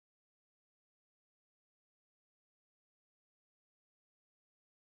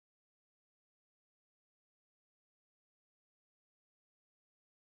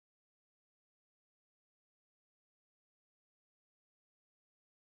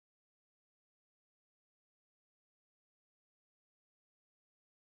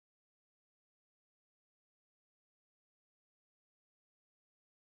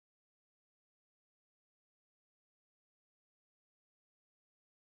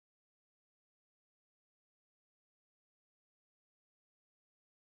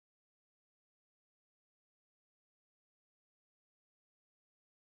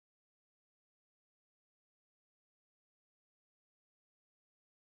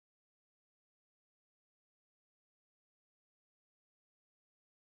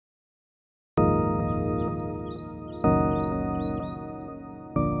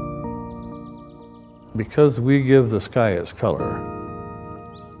Because we give the sky its color,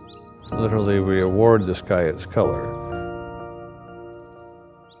 literally we award the sky its color,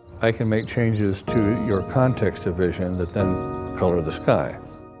 I can make changes to your context of vision that then color the sky.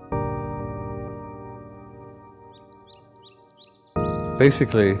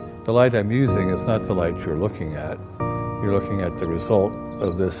 Basically, the light I'm using is not the light you're looking at. You're looking at the result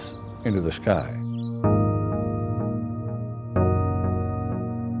of this into the sky.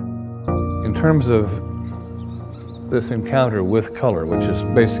 In terms of this encounter with color, which is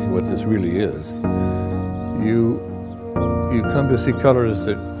basically what this really is, you come to see colors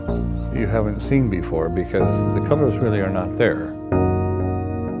that you haven't seen before because the colors really are not there.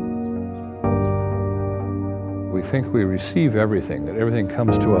 We think we receive everything, that everything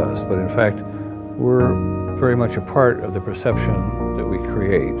comes to us, but in fact, we're very much a part of the perception that we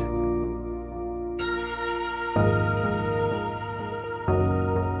create.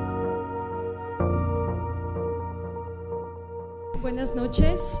 Buenas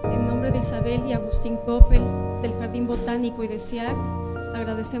noches, en nombre de Isabel y Agustín Coppel, del Jardín Botánico y de SIAC,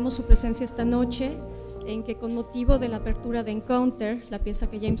 agradecemos su presencia esta noche, en que con motivo de la apertura de Entre, la pieza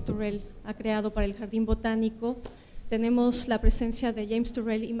que James Turrell ha creado para el Jardín Botánico, tenemos la presencia de James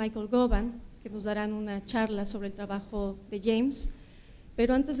Turrell y Michael Govan, que nos darán una charla sobre el trabajo de James.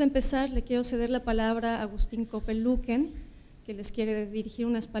 Pero antes de empezar, le quiero ceder la palabra a Agustín Coppel-Luken, que les quiere dirigir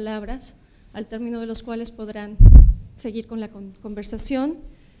unas palabras, al término de los cuales podrán seguir con la conversación.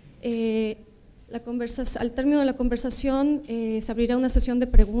 Al término de la conversación se abrirá una sesión de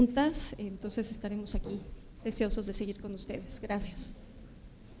preguntas, entonces estaremos aquí deseosos de seguir con ustedes. Gracias.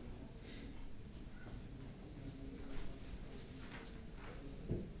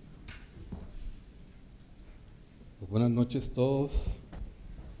 Pues buenas noches a todos.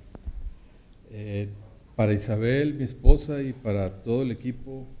 Para Isabel, mi esposa, y para todo el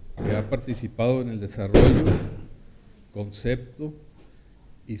equipo que ha participado en el desarrollo, concepto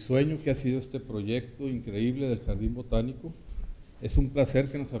y sueño que ha sido este proyecto increíble del Jardín Botánico. Es un placer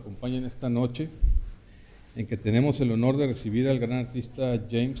que nos acompañen esta noche, en que tenemos el honor de recibir al gran artista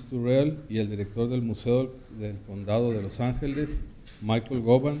James Turrell y el director del Museo del Condado de Los Ángeles, Michael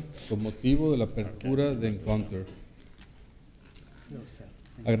Govan, con motivo de la apertura de Entre.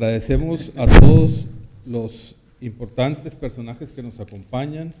 Agradecemos a todos los importantes personajes que nos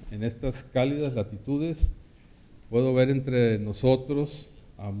acompañan en estas cálidas latitudes. Puedo ver entre nosotros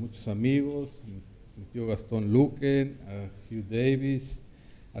a muchos amigos, mi tío Gastón Luken, a Hugh Davis,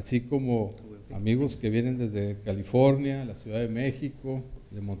 así como amigos que vienen desde California, la Ciudad de México,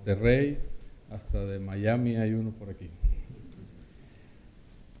 de Monterrey, hasta de Miami hay uno por aquí.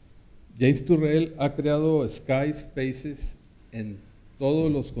 James Turrell ha creado Skyspaces en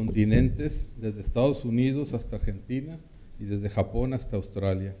todos los continentes, desde Estados Unidos hasta Argentina y desde Japón hasta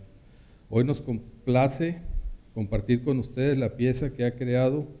Australia. Hoy nos complace compartir con ustedes la pieza que ha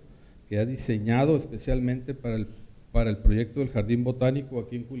creado, que ha diseñado especialmente para el proyecto del Jardín Botánico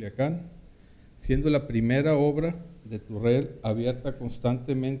aquí en Culiacán, siendo la primera obra de Turrell abierta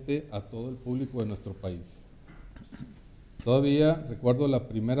constantemente a todo el público de nuestro país. Todavía recuerdo la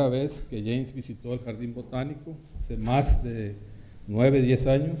primera vez que James visitó el Jardín Botánico, hace más de 9, 10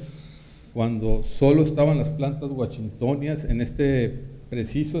 años, cuando solo estaban las plantas washingtonias en este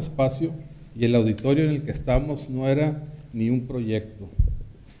preciso espacio, y el auditorio en el que estamos no era ni un proyecto.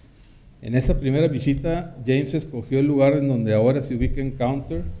 En esa primera visita, James escogió el lugar en donde ahora se ubica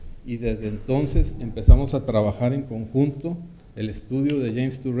Entre, y desde entonces empezamos a trabajar en conjunto el estudio de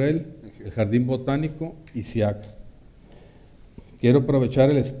James Turrell, el Jardín Botánico y SIAC. Quiero aprovechar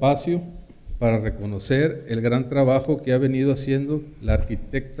el espacio para reconocer el gran trabajo que ha venido haciendo la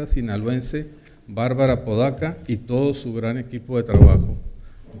arquitecta sinaloense Bárbara Podaca y todo su gran equipo de trabajo.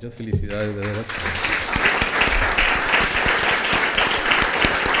 Muchas felicidades, de verdad.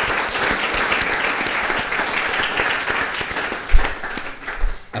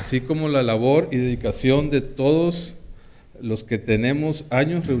 Así como la labor y dedicación de todos los que tenemos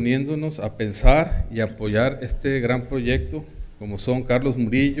años reuniéndonos a pensar y apoyar este gran proyecto, como son Carlos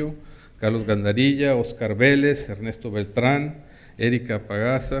Murillo, Carlos Gandarilla, Oscar Vélez, Ernesto Beltrán, Erika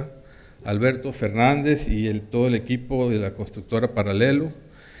Pagaza, Alberto Fernández y todo el equipo de la constructora Paralelo,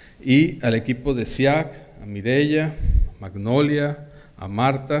 y al equipo de SIAC, a Mireya, a Magnolia, a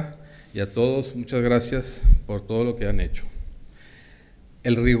Marta y a todos, muchas gracias por todo lo que han hecho.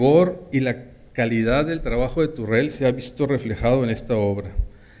 El rigor y la calidad del trabajo de Turrell se ha visto reflejado en esta obra.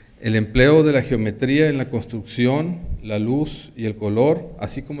 El empleo de la geometría en la construcción, la luz y el color,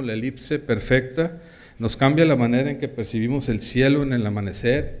 así como la elipse perfecta, nos cambia la manera en que percibimos el cielo en el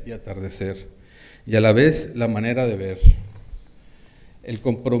amanecer y atardecer, y a la vez la manera de ver. El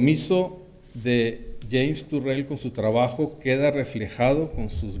compromiso de James Turrell con su trabajo queda reflejado con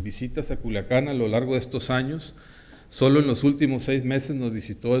sus visitas a Culiacán a lo largo de estos años. Solo en los últimos 6 meses nos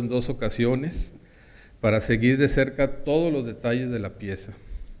visitó en 2 ocasiones para seguir de cerca todos los detalles de la pieza.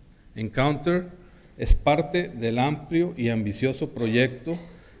 Encounter es parte del amplio y ambicioso proyecto,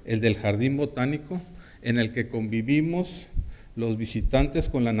 el del Jardín Botánico, en el que convivimos los visitantes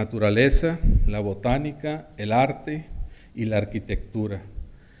con la naturaleza, la botánica, el arte y la arquitectura,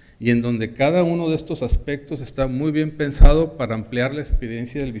 y en donde cada uno de estos aspectos está muy bien pensado para ampliar la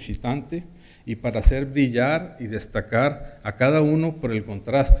experiencia del visitante y para hacer brillar y destacar a cada uno por el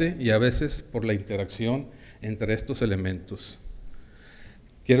contraste y a veces por la interacción entre estos elementos.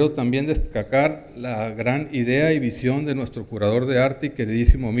 Quiero también destacar la gran idea y visión de nuestro curador de arte y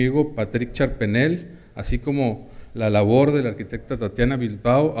queridísimo amigo Patrick Charpenel, así como la labor de la arquitecta Tatiana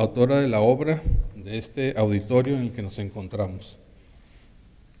Bilbao, autora de la obra de este auditorio en el que nos encontramos.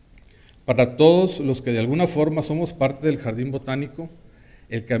 Para todos los que de alguna forma somos parte del Jardín Botánico,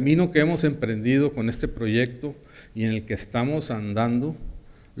 el camino que hemos emprendido con este proyecto y en el que estamos andando,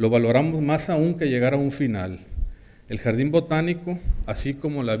 lo valoramos más aún que llegar a un final. El Jardín Botánico, así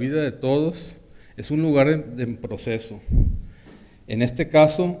como la vida de todos, es un lugar en proceso. En este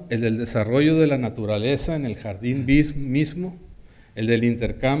caso, el del desarrollo de la naturaleza en el jardín mismo, el del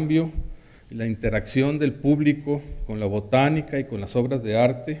intercambio, la interacción del público con la botánica y con las obras de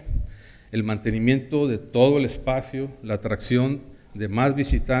arte, el mantenimiento de todo el espacio, la atracción de más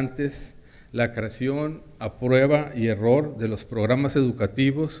visitantes, la creación a prueba y error de los programas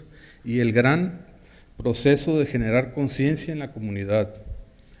educativos y el gran proceso de generar conciencia en la comunidad,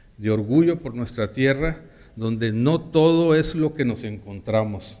 de orgullo por nuestra tierra, donde no todo es lo que nos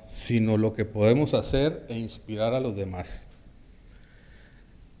encontramos, sino lo que podemos hacer e inspirar a los demás.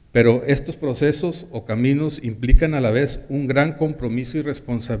 Pero estos procesos o caminos implican a la vez un gran compromiso y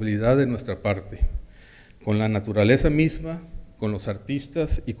responsabilidad de nuestra parte, con la naturaleza misma, con los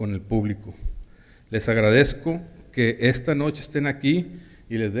artistas y con el público. Les agradezco que esta noche estén aquí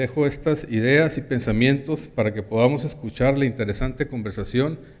y les dejo estas ideas y pensamientos para que podamos escuchar la interesante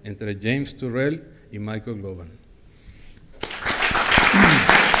conversación entre James Turrell y Michael Govan.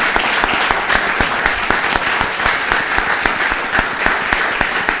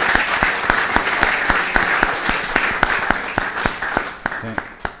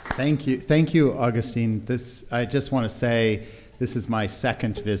 Thank you, Augustine. I just want to say, this is my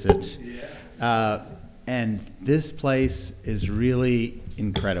second visit, and this place is really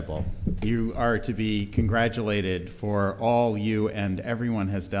incredible. You are to be congratulated for all you and everyone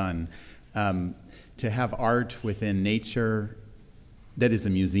has done. To have art within nature that is a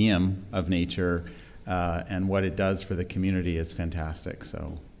museum of nature and what it does for the community is fantastic.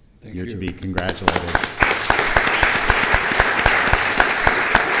 So you're to be congratulated.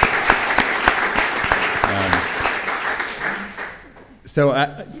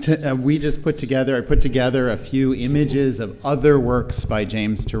 We just put together, I put together a few images of other works by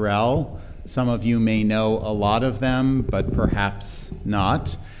James Turrell. Some of you may know a lot of them, but perhaps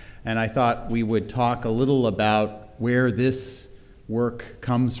not. And I thought we would talk a little about where this work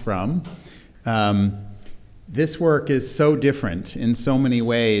comes from. This work is so different in so many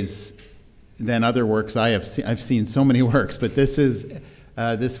ways than other works I have seen. I've seen so many works, but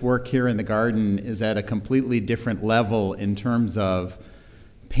this work here in the garden is at a completely different level in terms of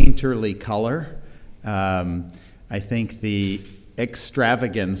painterly color. I think the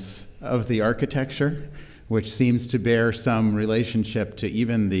extravagance of the architecture, which seems to bear some relationship to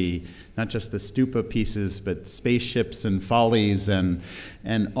even not just the stupa pieces, but spaceships and follies and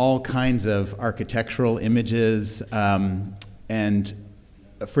all kinds of architectural images. And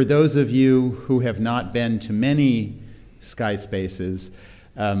for those of you who have not been to many sky spaces,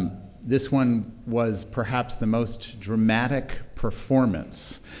 this one was perhaps the most dramatic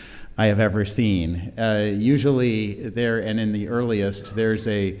performance I have ever seen. Usually there, and in the earliest, there's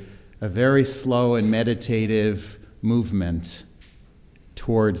a very slow and meditative movement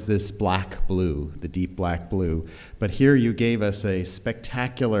towards this black blue, the deep black blue. But here you gave us a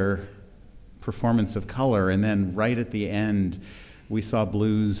spectacular performance of color, and then right at the end, we saw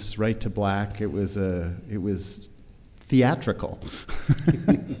blues right to black. It was theatrical.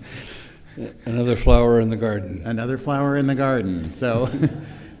 Another flower in the garden. Another flower in the garden. So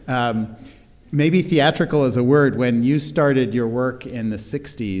maybe theatrical is a word. When you started your work in the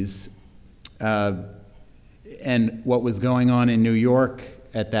 60s, and what was going on in New York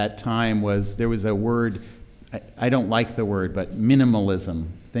at that time was there was a word, I don't like the word, but minimalism,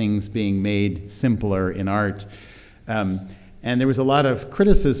 things being made simpler in art. And there was a lot of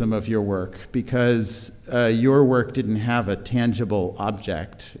criticism of your work because your work didn't have a tangible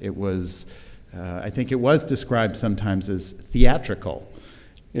object. It was, I think it was described sometimes as theatrical.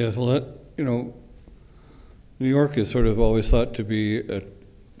 Yes, well, that, you know, New York is sort of always thought to be a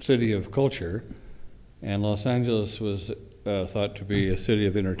city of culture, and Los Angeles was thought to be a city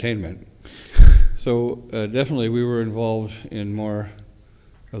of entertainment. So definitely we were involved in more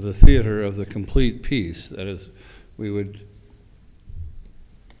of the theater of the complete piece. That is, we would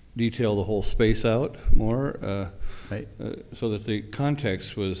detail the whole space out more, Right. so that the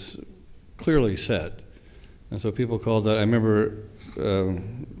context was clearly set. And so people called that, I remember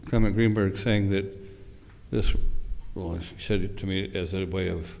Clement Greenberg saying that this, well, he said it to me as a way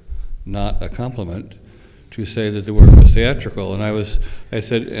of not a compliment, to say that the work was theatrical. And I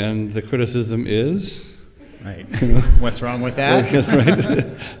said, and the criticism is? Right. You know? What's wrong with that? That's right.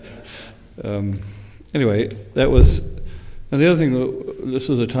 Anyway, that was, and the other thing, this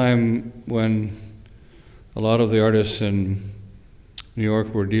was a time when a lot of the artists in New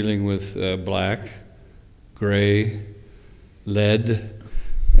York were dealing with black, gray, lead,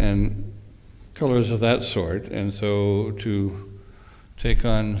 and colors of that sort. And so to take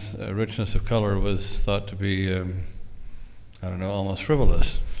on richness of color was thought to be, I don't know, almost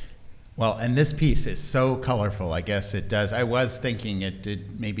frivolous. Well, and this piece is so colorful, I guess it does. I was thinking it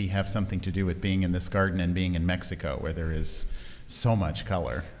did maybe have something to do with being in this garden and being in Mexico, where there is so much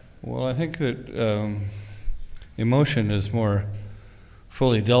color. Well, I think that emotion is more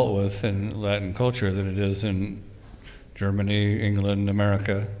fully dealt with in Latin culture than it is in Germany, England,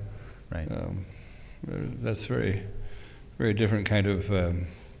 America. Right. That's very, very different kind of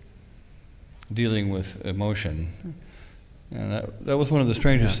dealing with emotion. And that was one of the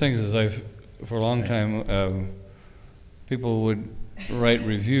strangest things, is for a long time, people would write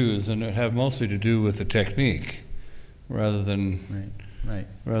reviews, and it had mostly to do with the technique rather than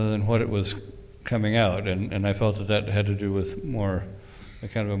what it was coming out. And I felt that had to do with more the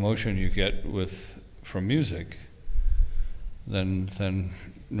kind of emotion you get from music than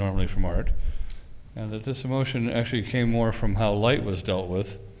normally from art. And that this emotion actually came more from how light was dealt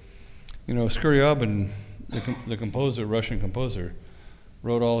with. You know, Skurryabin, the composer, Russian composer,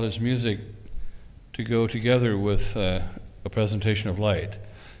 wrote all his music to go together with a presentation of light.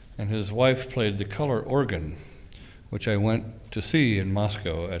 And his wife played the color organ, which I went to see in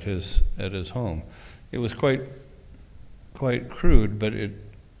Moscow at his home. It was quite crude, but it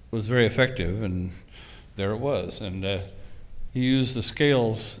was very effective, and there it was. And he used the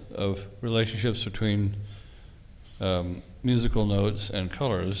scales of relationships between musical notes and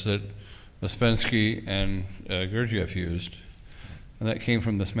colors that Ouspensky and Gurdjieff used. And that came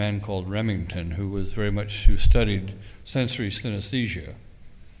from this man called Remington, who studied sensory synesthesia.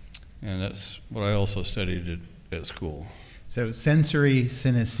 And that's what I also studied at school. So sensory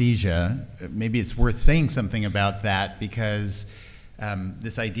synesthesia, maybe it's worth saying something about that, because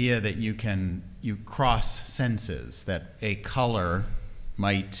this idea that you cross senses, that a color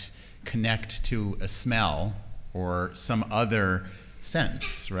might connect to a smell or some other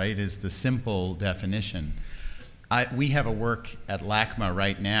sense, right, is the simple definition. We have a work at LACMA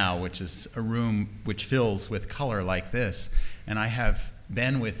right now, which is a room which fills with color like this, and I have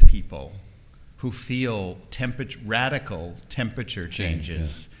been with people who feel radical temperature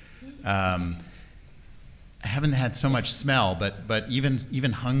changes. I haven't had so much smell, but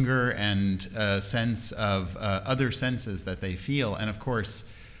even hunger and a sense of other senses that they feel, and of course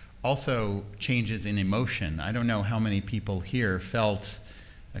also changes in emotion. I don't know how many people here felt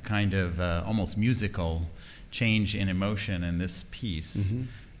a kind of almost musical change in emotion in this piece.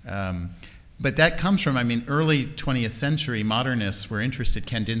 Mm-hmm. But that comes from, I mean, early 20th century modernists were interested.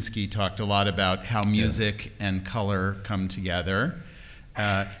 Kandinsky talked a lot about how music and color come together.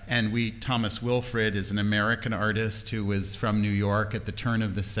 And Thomas Wilfred is an American artist who was from New York at the turn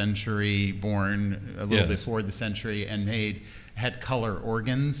of the century, born a little before the century, and had color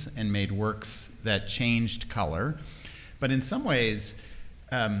organs and made works that changed color. But in some ways,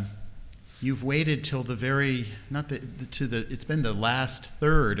 you've waited till it's been the last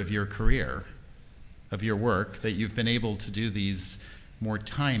third of your career, of your work, that you've been able to do these more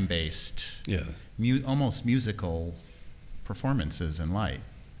time-based, almost musical performances in light.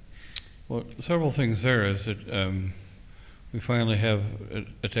 Well, several things there is that we finally have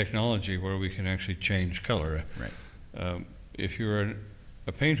a technology where we can actually change color. Right. If you're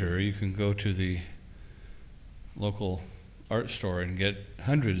a painter, you can go to the local art store and get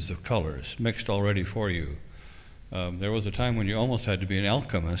hundreds of colors mixed already for you. There was a time when you almost had to be an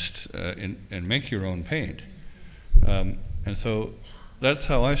alchemist and make your own paint. And so that's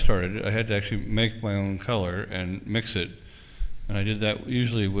how I started. I had to actually make my own color and mix it And I did that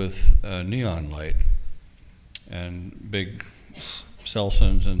usually with neon light and big cell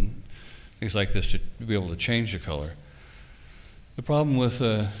suns and things like this to be able to change the color. The problem with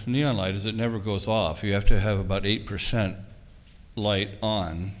neon light is it never goes off. You have to have about 8% light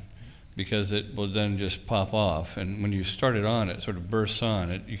on because it will then just pop off. And when you start it on, it sort of bursts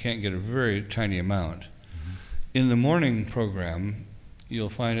on. You can't get a very tiny amount. In the morning program, you'll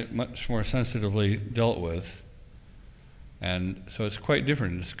find it much more sensitively dealt with. And so it's quite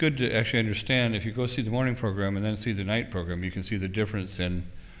different. It's good to actually understand, if you go see the morning program and then see the night program, you can see the difference in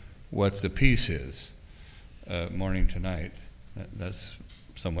what the piece is, morning to night. That's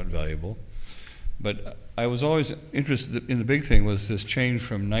somewhat valuable. But I was always interested in the big thing was this change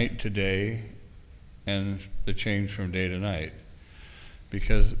from night to day and the change from day to night.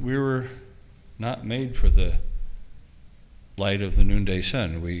 Because we were not made for the light of the noonday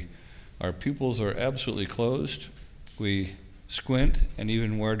sun. Our pupils are absolutely closed. We squint and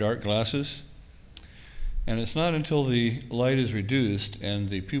even wear dark glasses. And it's not until the light is reduced and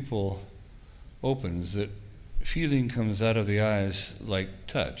the pupil opens that feeling comes out of the eyes like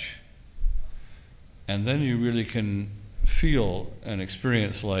touch. And then you really can feel and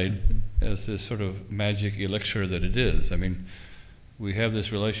experience light as this sort of magic elixir that it is. I mean, we have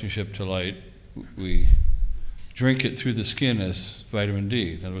this relationship to light. We drink it through the skin as vitamin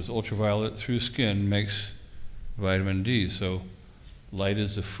D. In other words, ultraviolet through skin makes vitamin D. So light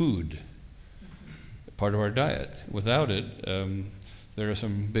is a food, part of our diet. Without it, there are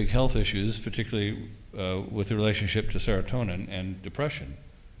some big health issues, particularly with the relationship to serotonin and depression.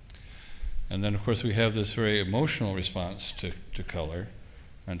 And then, of course, we have this very emotional response to color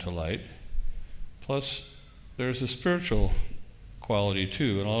and to light. Plus, there's a spiritual quality,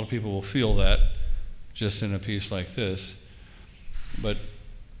 too, and a lot of people will feel that just in a piece like this. But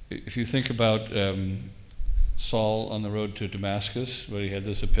if you think about Saul on the road to Damascus, where he had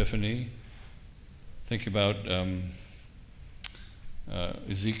this epiphany, think about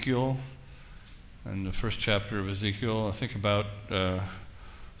Ezekiel and the first chapter of Ezekiel. Think about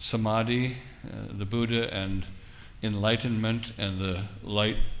Samadhi, the Buddha, and enlightenment and the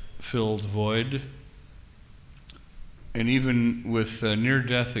light-filled void. And even with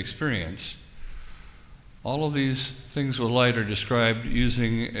near-death experience, all of these things with light are described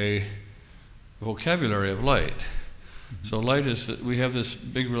using a vocabulary of light. So light is, we have this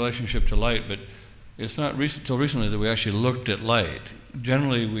big relationship to light, but it's not until recently that we actually looked at light.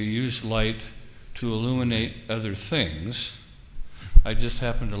 Generally, we use light to illuminate other things. I just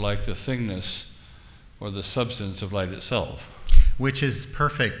happen to like the thingness or the substance of light itself. Which is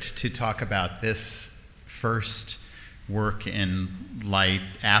perfect to talk about this first work in light,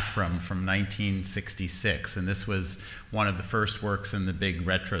 Afram, from 1966. And this was one of the first works in the big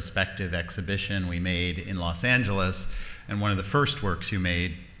retrospective exhibition we made in Los Angeles, and one of the first works you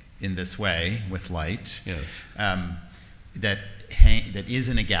made in this way, with light. Yes. That is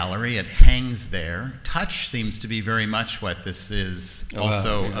in a gallery. It hangs there. Touch seems to be very much what this is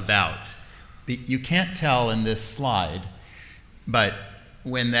also yes. about. You can't tell in this slide, but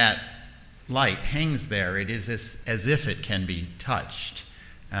when that light hangs there, it is as if it can be touched,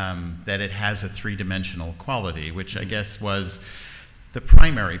 that it has a three-dimensional quality, which I guess was the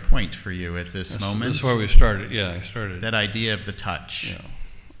primary point for you at this moment. That's where we started. Yeah, I started. That idea of the touch. Yeah.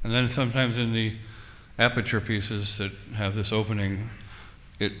 And then sometimes in the aperture pieces that have this opening,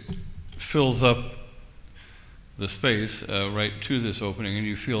 it fills up the space right to this opening, and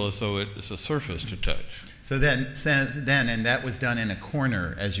you feel as though it's a surface to touch. So then, and that was done in a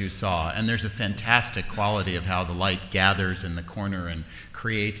corner, as you saw, and there's a fantastic quality of how the light gathers in the corner and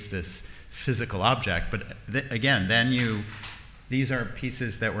creates this physical object. But again, then these are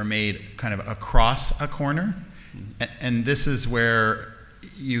pieces that were made kind of across a corner, and this is where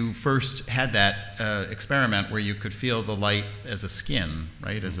you first had that experiment where you could feel the light as a skin,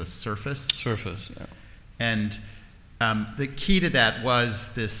 right, as a surface? Surface, yeah. And the key to that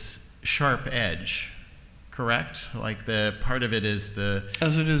was this sharp edge, correct? Like the part of it is the...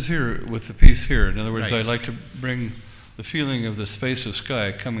 As it is here with the piece here. In other words, right. I'd like to bring the feeling of the space of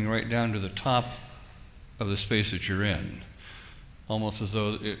sky coming right down to the top of the space that you're in, almost as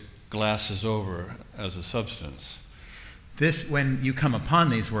though it glasses over as a substance. This, when you come upon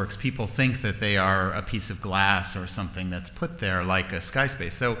these works, people think that they are a piece of glass or something that's put there like a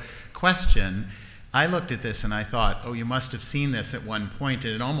Skyspace. So, question, I looked at this and I thought, oh, you must have seen this at one point,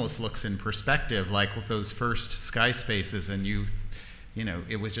 and it almost looks in perspective like with those first Skyspaces, and you know,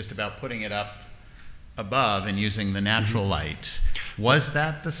 it was just about putting it up above and using the natural light. Was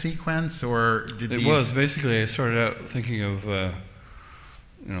that the sequence, or did these... It was. Basically, I started out thinking of, you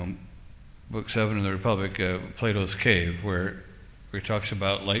know, Book 7 of the Republic, Plato's Cave, where where he talks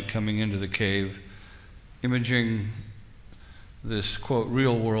about light coming into the cave, imaging this, quote,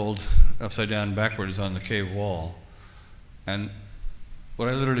 real world upside down backwards on the cave wall. And what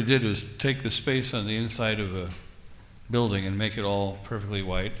I literally did was take the space on the inside of a building and make it all perfectly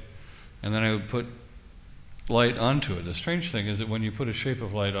white, and then I would put light onto it. The strange thing is that when you put a shape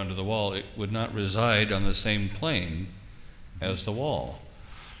of light onto the wall, it would not reside on the same plane as the wall.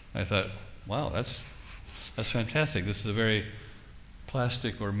 I thought, wow, that's fantastic. This is a very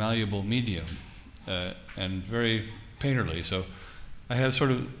plastic or malleable medium, and very painterly. So I have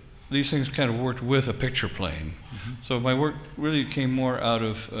sort of, these things kind of worked with a picture plane. Mm-hmm. So my work really came more out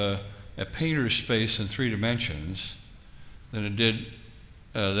of a painter's space in 3 dimensions than it did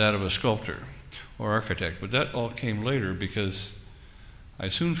that of a sculptor or architect. But that all came later because I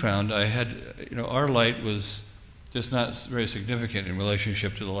soon found I had, our light was just not very significant in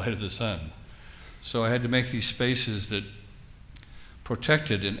relationship to the light of the sun. So I had to make these spaces that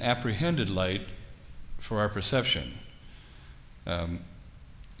protected and apprehended light for our perception.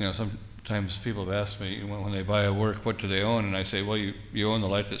 Sometimes people have asked me when they buy a work, what do they own? And I say, well, you own the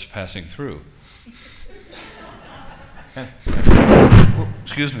light that's passing through.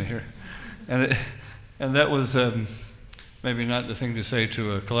 Excuse me here. And that was maybe not the thing to say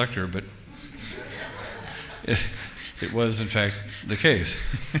to a collector, but it was, in fact, the case.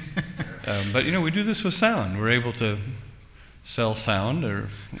 But, we do this with sound. We're able to sell sound or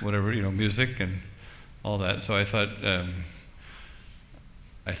whatever, music and all that. So I thought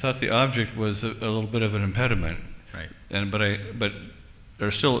the object was a little bit of an impediment. Right. But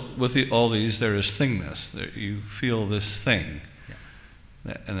there's still, with all these, there is thingness. You feel this thing,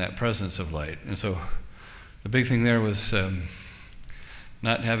 yeah, and that presence of light. And so the big thing there was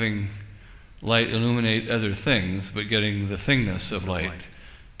not having light illuminate other things, but getting the thingness of light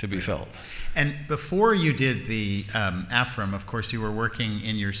to be felt. And before you did the AFRAM, of course, you were working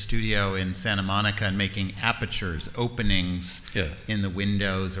in your studio in Santa Monica and making apertures, openings, yes, in the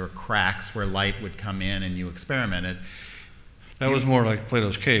windows or cracks where light would come in, and you experimented. That was more like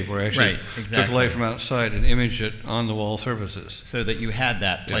Plato's cave, where I actually took light from outside and imaged it on the wall surfaces. So that you had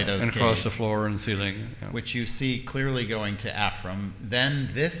that Plato's and cave. across the floor and ceiling. Yeah. Which you see clearly going to AFRAM. Then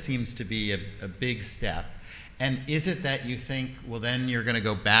this seems to be a big step. And is it that you think, well, then you're going to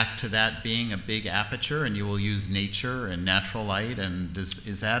go back to that being a big aperture and you will use nature and natural light? And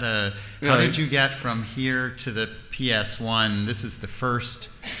is that how did you get from here to the PS1? This is the first,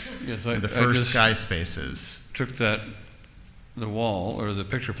 the first Sky Spaces. Took the wall or the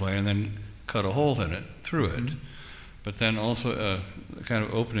picture plane and then cut a hole in it, through it. Mm-hmm. But then also a kind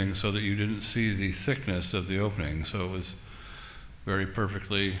of opening so that you didn't see the thickness of the opening. So it was very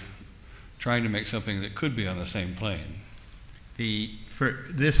perfectly trying to make something that could be on the same plane.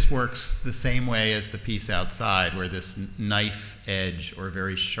 This works the same way as the piece outside, where this knife edge or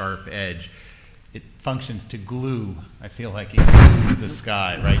very sharp edge, it functions to glue. I feel like it glues the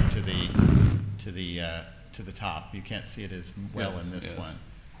sky right to the top. You can't see it as well in this one.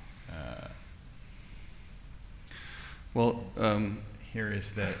 Here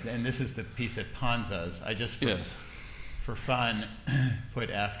is and this is the piece at Ponza's. I just for fun,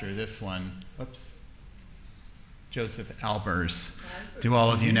 put after this one, Joseph Albers. Do all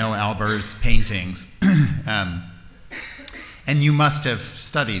of you know Albers' paintings? And you must have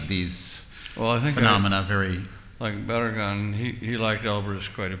studied these phenomena very... Like Bergan, he liked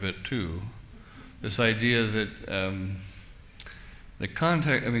Albers quite a bit too. This idea that the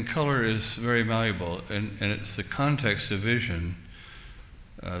context, color is very malleable, and it's the context of vision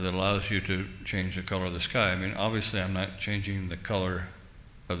that allows you to change the color of the sky. Obviously I'm not changing the color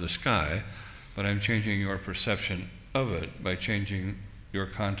of the sky, but I'm changing your perception of it by changing your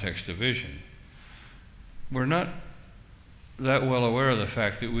context of vision. We're not that well aware of the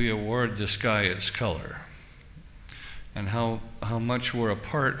fact that we award the sky its color and how much we're a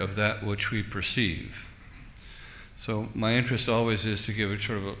part of that which we perceive. So my interest always is to give it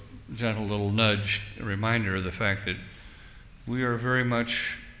sort of a gentle little nudge, a reminder of the fact that we are very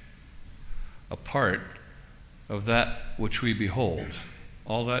much a part of that which we behold.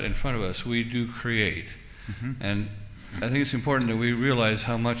 All that in front of us, we do create. Mm-hmm. And I think it's important that we realize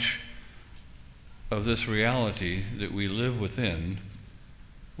how much of this reality that we live within,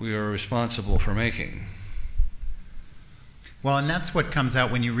 we are responsible for making. Well, and that's what comes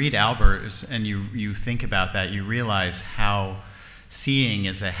out when you read Albers and you think about that, you realize how seeing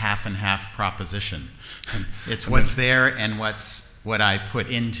is a half and half proposition. It's what's there and what I put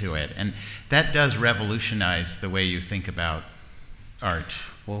into it. And that does revolutionize the way you think about art.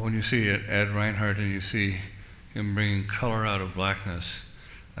 Well, when you see Ed Reinhardt and you see him bringing color out of blackness,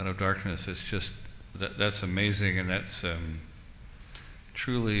 out of darkness, it's just, that's amazing, and that's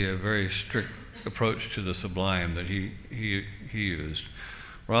truly a very strict approach to the sublime that he used.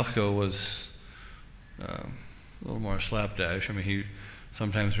 Rothko was a little more slapdash. I mean, he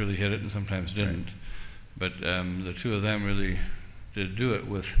sometimes really hit it and sometimes didn't. Right. But the two of them really did do it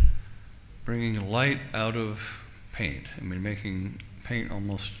with bringing light out of paint. I mean, making paint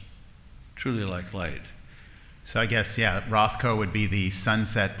almost truly like light. So I guess, yeah, Rothko would be the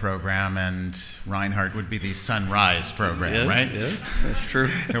sunset program and Reinhardt would be the sunrise program, yes, right? Yes, that's true.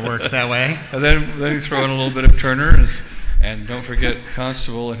 It works that way. And then you throw in a little bit of Turner, and don't forget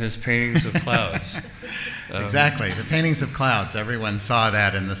Constable and his paintings of clouds. Exactly, the paintings of clouds. Everyone saw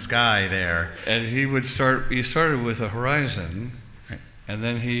that in the sky there. And he started with a horizon, right, and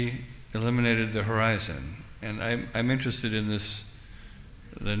then he eliminated the horizon. And I'm interested in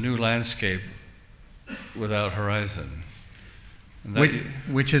the new landscape without horizon.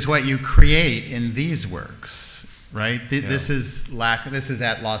 Which is what you create in these works, right? Yeah. This is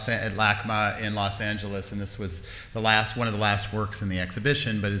at LACMA in Los Angeles, and this was one of the last works in the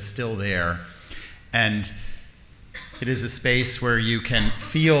exhibition, but it's still there. And it is a space where you can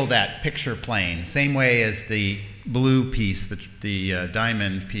feel that picture plane, same way as the blue piece, the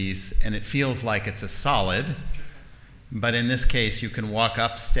diamond piece, and it feels like it's a solid, but in this case you can walk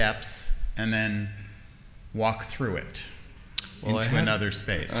up steps and then walk through it into another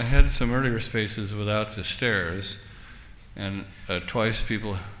space. I had some earlier spaces without the stairs, and twice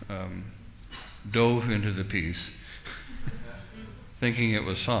people dove into the piece thinking it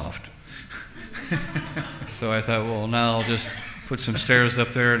was soft. So I thought, well, now I'll just put some stairs up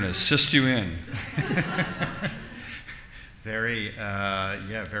there and assist you in. Very,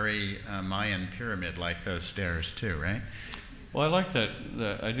 very Mayan pyramid-like those stairs too, right? Well, I like that.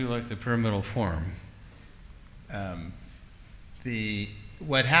 I do like the pyramidal form.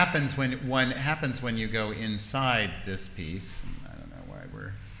 What happens when you go inside this piece? I don't know why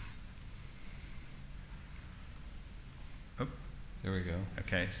we're. Oh, there we go.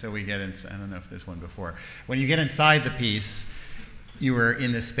 Okay, so we get inside. I don't know if there's one before. When you get inside the piece, you were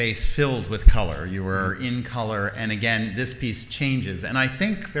in this space filled with color. You were in color, and again, this piece changes. And I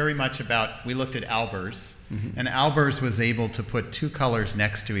think very much about. We looked at Albers, and Albers was able to put two colors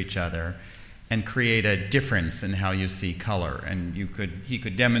next to each other and create a difference in how you see color. And he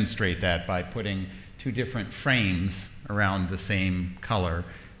could demonstrate that by putting two different frames around the same color,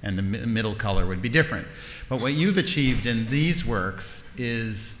 and the middle color would be different. But what you've achieved in these works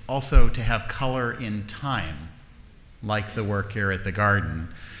is also to have color in time, like the work here at the garden.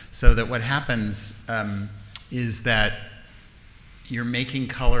 So that what happens is that you're making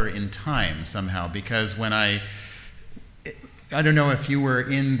color in time somehow, because when I don't know if you were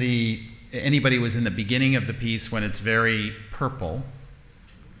anybody was in the beginning of the piece when it's very purple,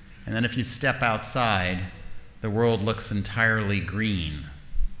 and then if you step outside, the world looks entirely green,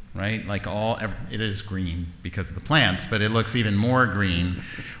 right? Like it is green because of the plants, but it looks even more green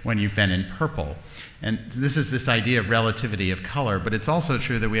when you've been in purple. And this is this idea of relativity of color, but it's also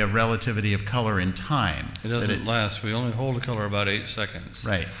true that we have relativity of color in time. It doesn't last. We only hold a color about 8 seconds.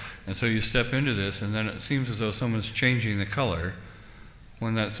 Right. And so you step into this, and then it seems as though someone's changing the color,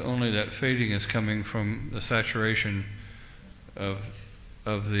 when that's only that fading is coming from the saturation of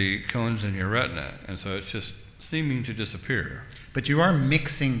the cones in your retina. And so it's just seeming to disappear. But you are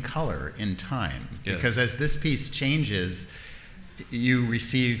mixing color in time. Yes. Because as this piece changes,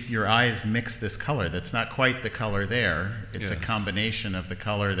 your eyes mix this color. That's not quite the color there. It's a combination of the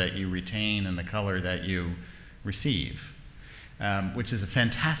color that you retain and the color that you receive. Which is a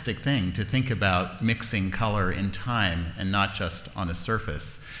fantastic thing to think about, mixing color in time and not just on a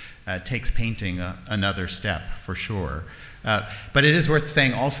surface. Takes painting another step, for sure. But it is worth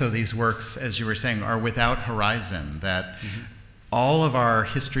saying also these works, as you were saying, are without horizon, that all of our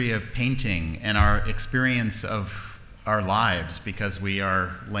history of painting and our experience of our lives, because we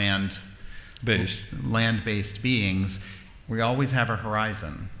are land-based beings, we always have a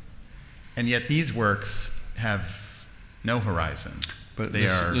horizon. And yet these works have no horizon. But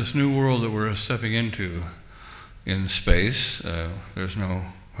this new world that we're stepping into in space, there's no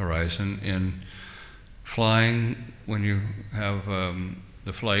horizon. In flying, when you have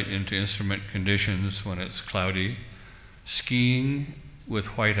the flight into instrument conditions when it's cloudy, skiing with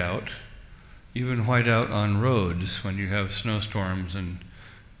whiteout, even whiteout on roads when you have snowstorms and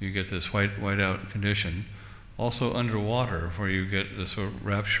you get this whiteout condition. Also underwater, where you get this sort of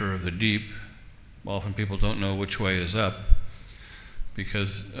rapture of the deep. Often people don't know which way is up,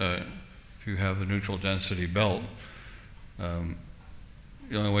 because if you have the neutral density belt, the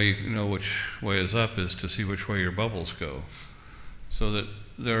only way you can know which way is up is to see which way your bubbles go. So that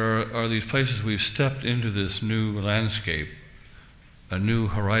there are these places we've stepped into this new landscape a new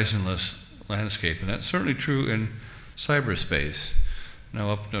horizonless landscape, and that's certainly true in cyberspace. No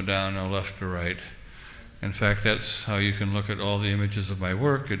up, no down, no left or right. In fact, that's how you can look at all the images of my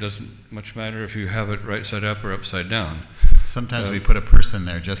work. It doesn't much matter if you have it right side up or upside down. Sometimes we put a person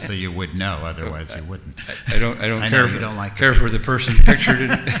there just so you would know, otherwise you wouldn't. I don't care for the person pictured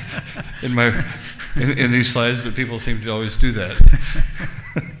in these slides, but people seem to always do that.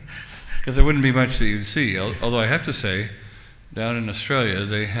 Because there wouldn't be much that you'd see. Although I have to say, down in Australia,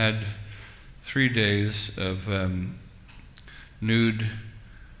 they had 3 days of nude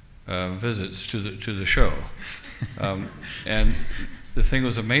visits to the show, and the thing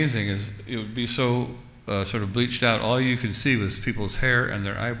was amazing is it would be so sort of bleached out. All you could see was people's hair and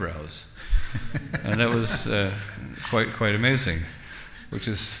their eyebrows, and that was quite amazing. Which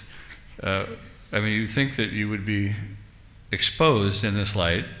is, I mean, you think that you would be exposed in this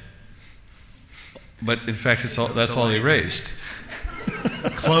light, but in fact, that's all erased.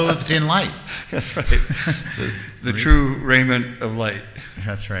 Clothed in light. That's right. The true raiment of light.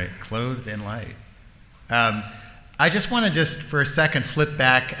 That's right. Clothed in light. I just want to for a second flip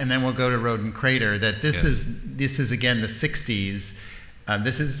back, and then we'll go to Rodin Crater. That this is again the 60s.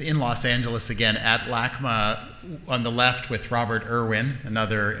 This is in Los Angeles again at LACMA on the left with Robert Irwin,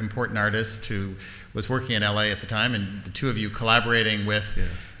 another important artist who was working in LA at the time, and the two of you collaborating with.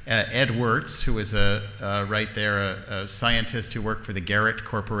 Ed Wirtz, who was right there, a scientist who worked for the Garrett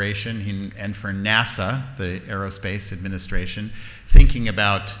Corporation and for NASA, the Aerospace Administration, thinking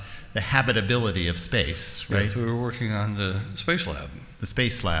about the habitability of space, right? Yes, we were working on the space lab. The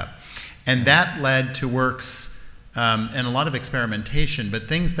space lab. And that led to works and a lot of experimentation, but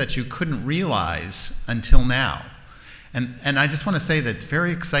things that you couldn't realize until now. And I just want to say that it's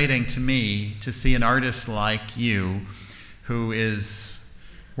very exciting to me to see an artist like you who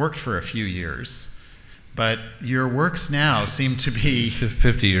worked for a few years, but your works now seem to be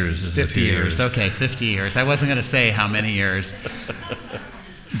 50 years. 50 years. Okay, 50 years. I wasn't going to say how many years.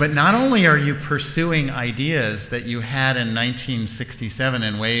 But not only are you pursuing ideas that you had in 1967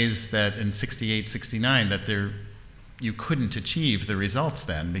 in ways that in 68, 69 that you couldn't achieve the results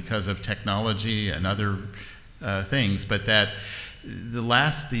then because of technology and other things, but that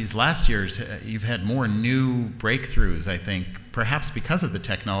these last years, you've had more new breakthroughs, I think, perhaps because of the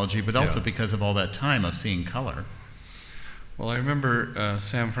technology, but also because of all that time of seeing color. Well, I remember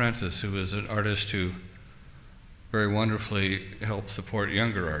Sam Francis, who was an artist who very wonderfully helped support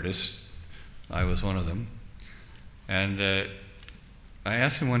younger artists. I was one of them. And I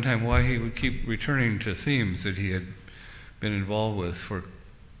asked him one time why he would keep returning to themes that he had been involved with for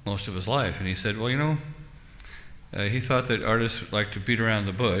most of his life. And he said, well, you know, he thought that artists like to beat around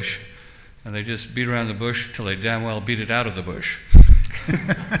the bush, and they just beat around the bush till they damn well beat it out of the bush.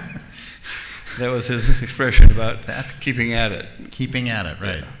 That was his expression about keeping at it. Keeping at it,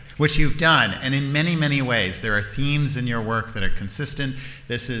 right. Yeah. Which you've done, and in many, many ways. There are themes in your work that are consistent.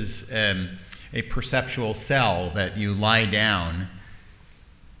 This is a perceptual cell that you lie down,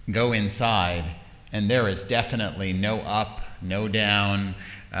 go inside, and there is definitely no up, no down,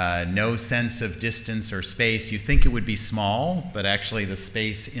 no sense of distance or space. You think it would be small, but actually the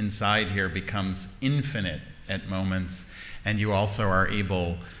space inside here becomes infinite at moments, and you also are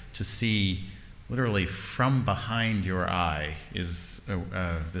able to see literally from behind your eye is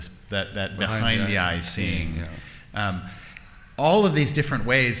that behind the eye seeing. Yeah. All of these different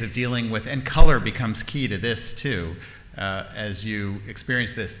ways of dealing with, and color becomes key to this too. As you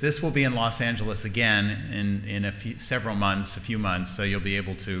experience this. This will be in Los Angeles again in a few months, so you'll be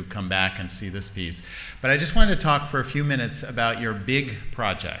able to come back and see this piece. But I just wanted to talk for a few minutes about your big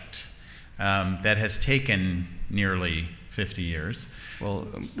project that has taken nearly 50 years. Well,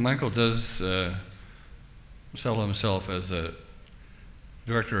 Michael does sell himself as a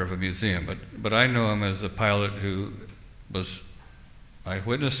director of a museum, but I know him as a pilot who I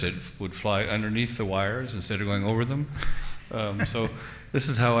witnessed it, would fly underneath the wires instead of going over them. So this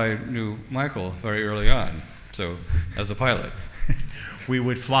is how I knew Michael very early on, so as a pilot. We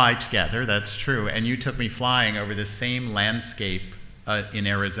would fly together, that's true, and you took me flying over the same landscape in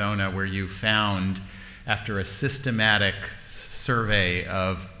Arizona where you found, after a systematic survey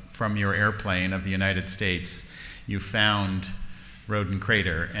from your airplane of the United States, you found Rodin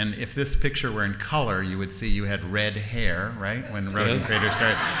Crater. And if this picture were in color, you would see you had red hair, right, when Rodin Crater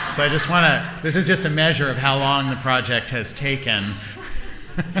started. So I just want to, this is just a measure of how long the project has taken.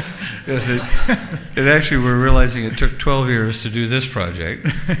 Yes, it actually, we're realizing it took 12 years to do this project.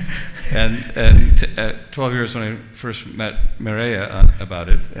 And 12 years when I first met Mireia about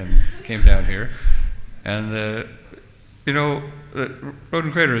it and came down here. And, you know,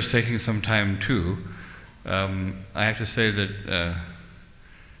 Rodin Crater is taking some time too. I have to say that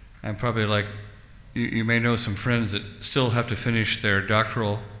I'm probably like, you may know some friends that still have to finish their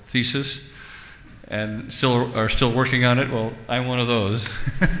doctoral thesis and are still working on it. Well, I'm one of those.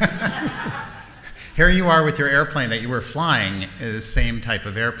 Here you are with your airplane that you were flying, the same type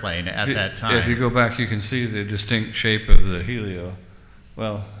of airplane at that time. If you go back, you can see the distinct shape of the helio.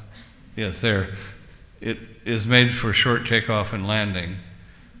 Well, yes, there. It is made for short takeoff and landing,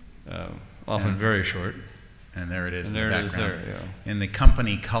 often very short. And there it is and in the there background. it is there, yeah. In the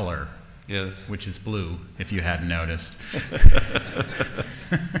company color, yes, which is blue, if you hadn't noticed.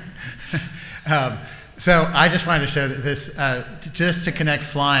 So I just wanted to show that this, just to connect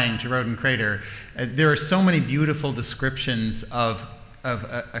flying to Roden Crater, there are so many beautiful descriptions of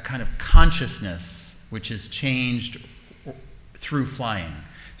a kind of consciousness which is changed through flying,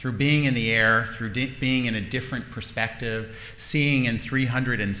 through being in the air, through being in a different perspective, seeing in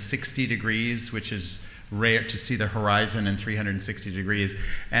 360 degrees, which is rare to see the horizon in 360 degrees.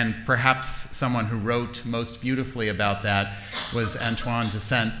 And perhaps someone who wrote most beautifully about that was Antoine de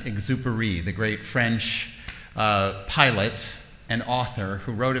Saint-Exupéry, the great French pilot and author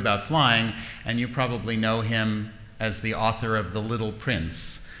who wrote about flying, and you probably know him as the author of The Little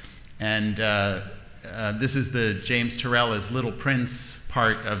Prince. And this is the James Turrell as Little Prince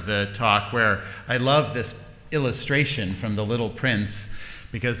part of the talk, where I love this illustration from The Little Prince,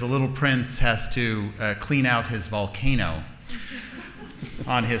 because the little prince has to clean out his volcano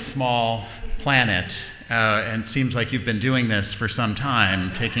on his small planet, and it seems like you've been doing this for some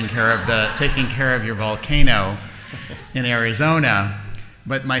time, taking care of your volcano in Arizona.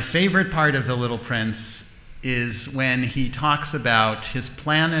 But my favorite part of the Little Prince is when he talks about his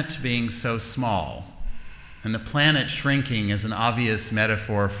planet being so small, and the planet shrinking is an obvious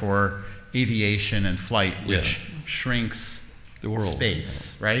metaphor for aviation and flight, which shrinks the world.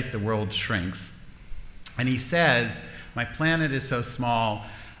 Space, right? The world shrinks. And he says, my planet is so small,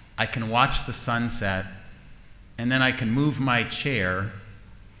 I can watch the sunset, and then I can move my chair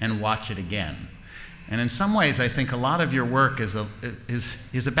and watch it again. And in some ways, I think a lot of your work is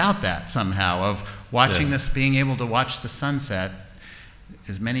about that somehow, of watching this, being able to watch the sunset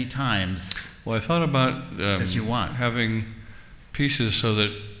as many times well, I thought about as you want. Having pieces so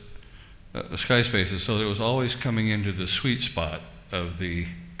that sky spaces, so that it was always coming into the sweet spot of the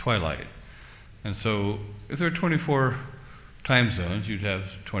twilight. And so if there are 24 time zones, you'd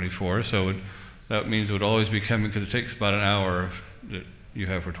have 24, so that means it would always be coming, because it takes about an hour that you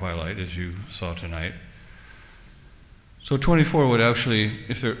have for twilight, as you saw tonight. So 24 would actually,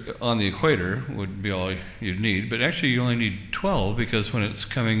 if they're on the equator, would be all you'd need, but actually you only need 12, because when it's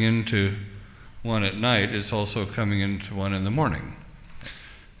coming into one at night, it's also coming into one in the morning.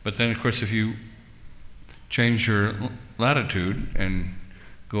 But then, of course, if you change your latitude and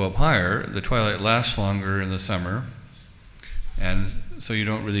go up higher, the twilight lasts longer in the summer, and so you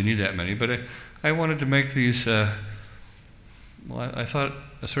don't really need that many. But I wanted to make these, well, I thought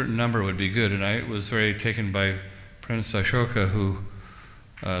a certain number would be good, and I was very taken by Prince Ashoka, who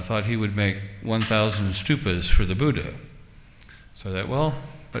thought he would make 1,000 stupas for the Buddha. So that, well,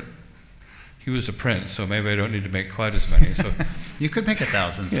 but he was a prince, so maybe I don't need to make quite as many. So you could make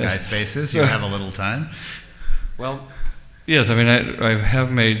 1,000 sky spaces. You have a little time. Well, yes. I mean, I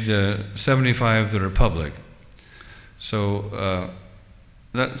have made 75 that are public. So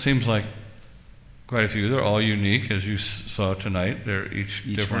that seems like quite a few. They're all unique, as you saw tonight. They're each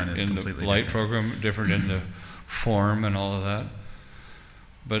different in the light program, different in the form and all of that.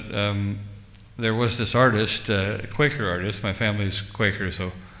 But there was this artist, Quaker artist. My family's Quaker,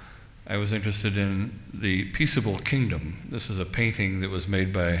 so I was interested in the Peaceable Kingdom. This is a painting that was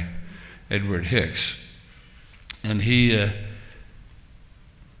made by Edward Hicks. And he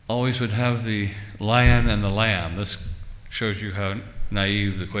always would have the lion and the lamb. This shows you how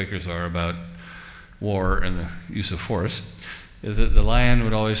naive the Quakers are about war and the use of force, is that the lion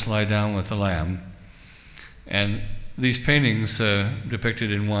would always lie down with the lamb. And these paintings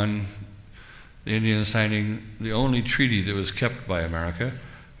depicted in one, the Indians signing the only treaty that was kept by America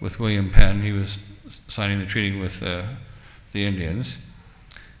with William Penn. He was signing the treaty with the Indians.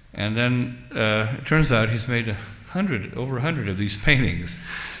 And then it turns out he's made over 100 of these paintings,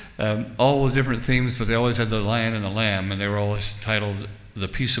 all with different themes, but they always had the lion and the lamb, and they were always titled The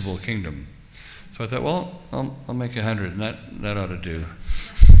Peaceable Kingdom. So I thought, well, I'll make 100, and that ought to do.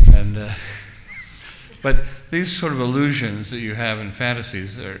 And but these sort of illusions that you have in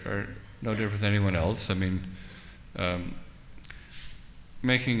fantasies are no different than anyone else. I mean,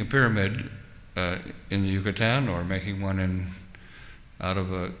 making a pyramid in the Yucatan, or making one out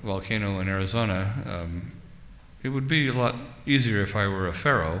of a volcano in Arizona, it would be a lot easier if I were a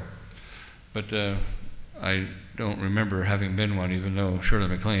pharaoh, but I don't remember having been one, even though Shirley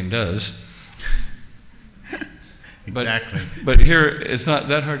MacLaine does. Exactly. But here, it's not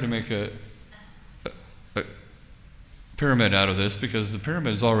that hard to make a pyramid out of this, because the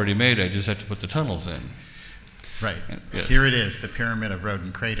pyramid is already made. I just have to put the tunnels in. Right. Yes. Here it is, the Pyramid of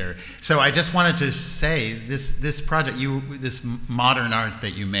Rodin Crater. So I just wanted to say, this project, this modern art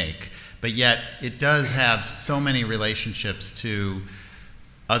that you make, but yet it does have so many relationships to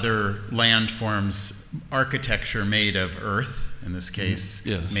other landforms, architecture made of earth, in this case,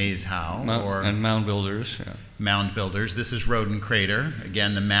 yes. Maze Howe, and mound builders. Yeah. Mound builders. This is Rodin Crater,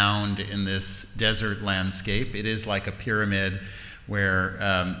 again, the mound in this desert landscape. It is like a pyramid where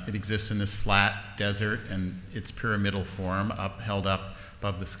it exists in this flat desert, and its pyramidal form held up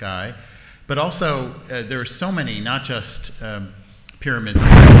above the sky. But also, there are so many, not just pyramids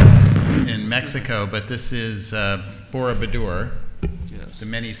in Mexico, but this is Borobudur, yes. The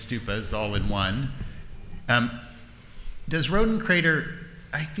many stupas all in one. Does Rodin Crater,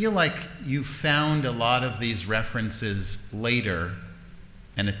 I feel like you found a lot of these references later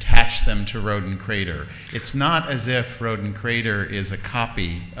and attach them to Rodin Crater. It's not as if Rodin Crater is a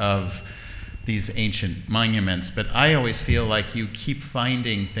copy of these ancient monuments, but I always feel like you keep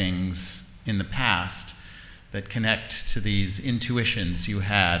finding things in the past that connect to these intuitions you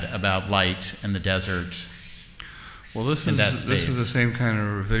had about light and the desert. Well, this is the same kind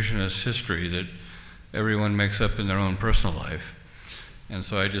of revisionist history that everyone makes up in their own personal life. And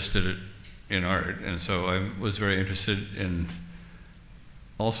so I just did it in art. And so I was very interested in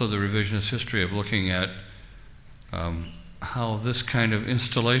also the revisionist history of looking at how this kind of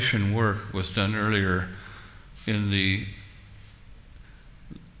installation work was done earlier in the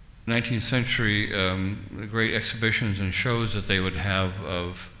 19th century, the great exhibitions and shows that they would have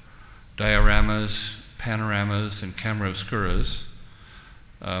of dioramas, panoramas, and camera obscuras.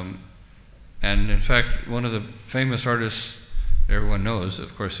 And in fact, one of the famous artists everyone knows,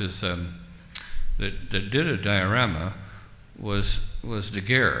 of course, is that did a diorama was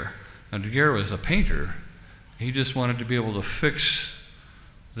Daguerre. Now, Daguerre was a painter. He just wanted to be able to fix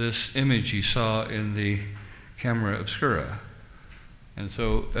this image he saw in the camera obscura. And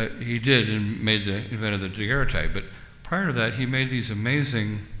so he did and invented the daguerreotype. But prior to that, he made these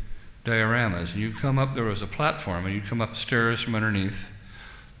amazing dioramas. And you'd come up, there was a platform, and you'd come up stairs from underneath,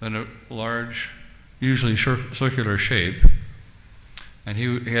 then a large, usually circular shape. And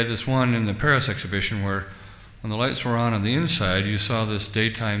he had this one in the Paris exhibition where when the lights were on the inside, you saw this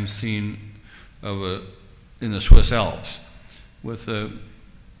daytime scene of in the Swiss Alps with the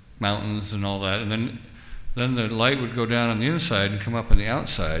mountains and all that. And then the light would go down on the inside and come up on the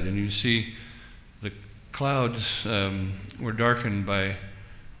outside, and you'd see the clouds were darkened by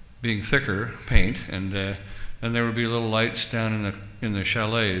being thicker paint, and then there would be little lights down in the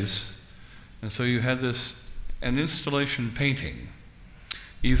chalets. And so you had an installation painting.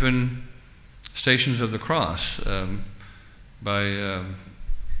 Even Stations of the Cross by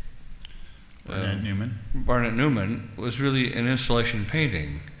Barnett Newman was really an installation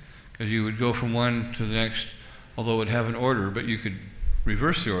painting, because you would go from one to the next, although it would have an order, but you could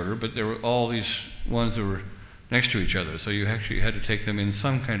reverse the order, but there were all these ones that were next to each other, so you actually had to take them in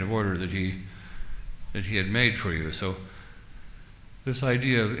some kind of order that he had made for you. So this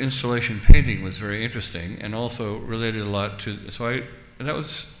idea of installation painting was very interesting, and also related a lot to, and that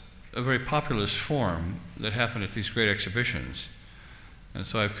was a very populist form that happened at these great exhibitions. And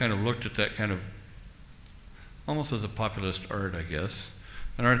so I've kind of looked at that kind of almost as a populist art, I guess.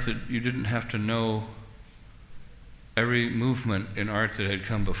 An art that you didn't have to know every movement in art that had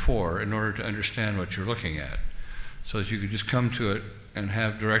come before in order to understand what you're looking at. So that you could just come to it and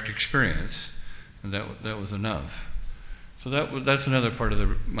have direct experience, and that was enough. So that's another part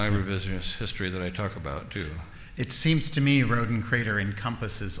of my revisionist history that I talk about too. It seems to me Rodin Crater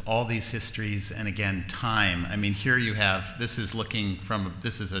encompasses all these histories and, again, time. I mean, here you have, this is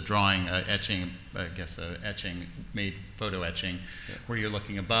a drawing, etching, I guess etching, made photo etching, yeah, where you're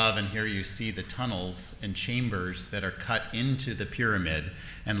looking above, and here you see the tunnels and chambers that are cut into the pyramid,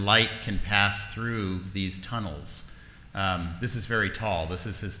 and light can pass through these tunnels. This is very tall. This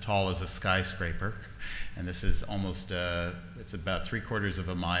is as tall as a skyscraper, and this is almost, it's about 3/4 of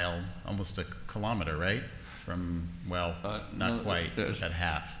a mile, almost a kilometer, right? From, well, not quite, at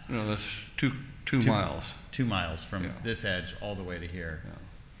half. No, that's two miles. 2 miles from this edge all the way to here.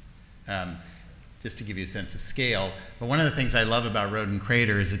 Yeah. Just to give you a sense of scale. But one of the things I love about Rodin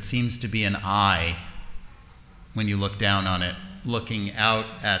Crater is it seems to be an eye when you look down on it, looking out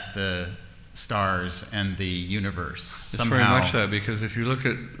at the stars and the universe. It's very much that, because if you look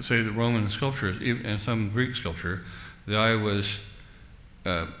at, say, the Roman sculptures and some Greek sculpture, the eye was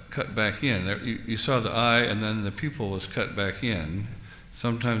cut back in. You saw the eye, and then the pupil was cut back in.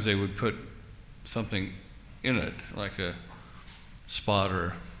 Sometimes they would put something in it, like a spot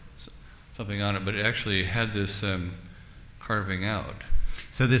or something on it, but it actually had this carving out.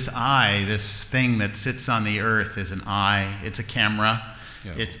 So this eye, this thing that sits on the earth, is an eye. It's a camera.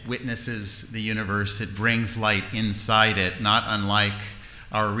 Yeah. It witnesses the universe. It brings light inside it, not unlike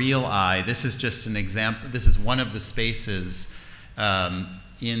our real eye. This is just an example. This is one of the spaces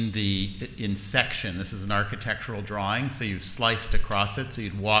in section. This is an architectural drawing, so you've sliced across it. So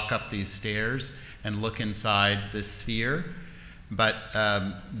you'd walk up these stairs and look inside this sphere. But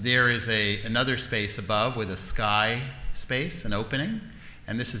there is another space above with a sky space, an opening,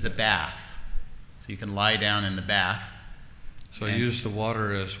 and this is a bath. So you can lie down in the bath. So I use the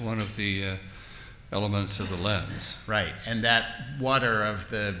water as one of the elements of the lens. Right, and that water of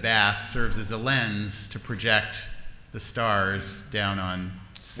the bath serves as a lens to project the stars down on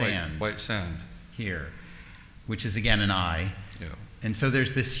sand. White sand. Here, which is again an eye. Yeah. And so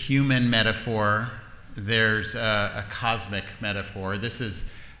there's this human metaphor. There's a cosmic metaphor. This is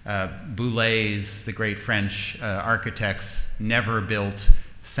Boulet's, the great French architect's, never-built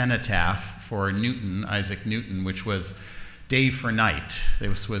cenotaph for Newton, Isaac Newton, which was day for night.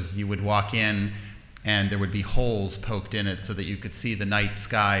 This was, you would walk in and there would be holes poked in it so that you could see the night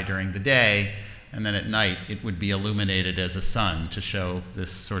sky during the day, and then at night it would be illuminated as a sun to show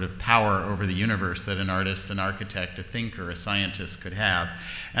this sort of power over the universe that an artist, an architect, a thinker, a scientist could have.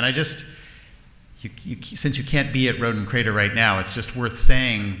 And I just, since you can't be at Roden Crater right now, it's just worth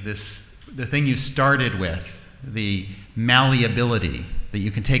saying this, the thing you started with, the malleability, that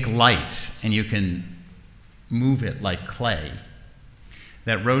you can take light and you can move it like clay.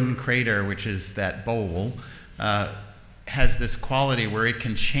 That Roden Crater, which is that bowl, has this quality where it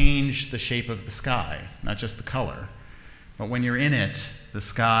can change the shape of the sky, not just the color. But when you're in it, the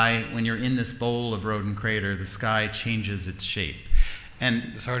sky, when you're in this bowl of Roden Crater, the sky changes its shape.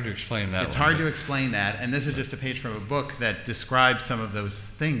 And it's hard to explain that. It's hard to explain that, and this is just a page from a book that describes some of those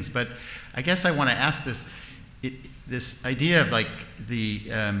things. But I guess I want to ask this, this idea of like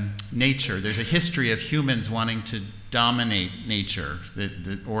the nature. There's a history of humans wanting to dominate nature,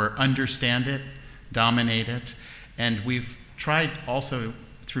 or understand it, dominate it, and we've tried also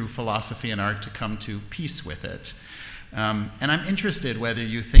through philosophy and art to come to peace with it. And I'm interested whether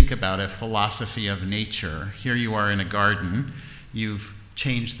you think about a philosophy of nature. Here you are in a garden. You've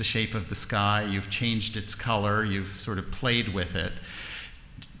changed the shape of the sky, you've changed its color, you've sort of played with it.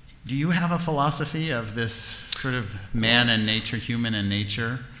 Do you have a philosophy of this sort of man and nature, human and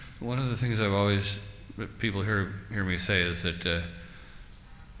nature? One of the things I've always, people hear me say is that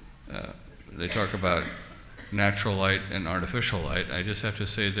they talk about natural light and artificial light. I just have to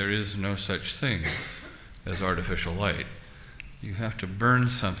say there is no such thing as artificial light. You have to burn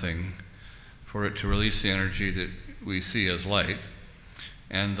something for it to release the energy that we see as light,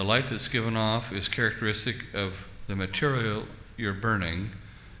 and the light that's given off is characteristic of the material you're burning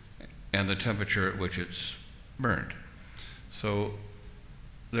and the temperature at which it's burned. So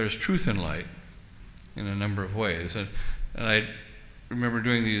there's truth in light in a number of ways, and I remember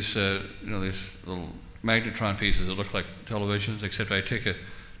doing these these little magnetron pieces that look like televisions, except I take a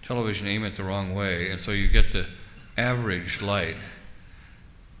television, aim it the wrong way, and so you get the average light.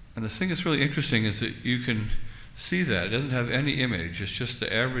 And the thing that's really interesting is that you can see that. It doesn't have any image, it's just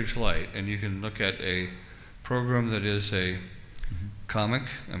the average light, and you can look at a program that is a comic,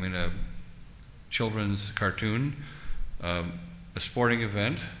 I mean a children's cartoon, a sporting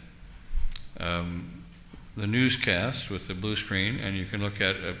event, the newscast with the blue screen, and you can look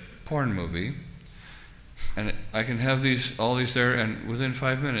at a porn movie, and I can have all these there, and within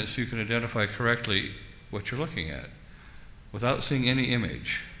 5 minutes you can identify correctly what you're looking at without seeing any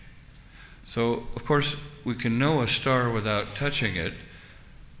image. So, of course, we can know a star without touching it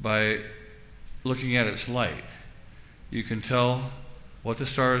by looking at its light. You can tell what the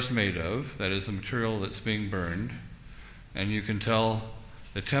star is made of, that is the material that's being burned, and you can tell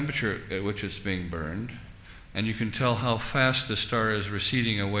the temperature at which it's being burned, and you can tell how fast the star is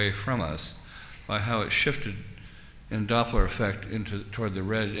receding away from us by how it's shifted in Doppler effect toward the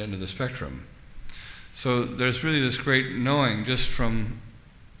red end of the spectrum. So there's really this great knowing just from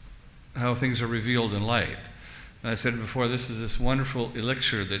how things are revealed in light. And I said before, this is this wonderful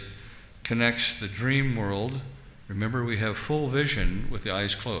elixir that connects the dream world. Remember, we have full vision with the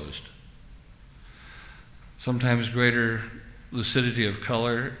eyes closed. Sometimes greater lucidity of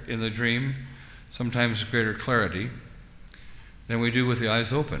color in the dream, sometimes greater clarity than we do with the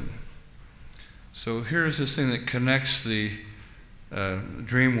eyes open. So here's this thing that connects the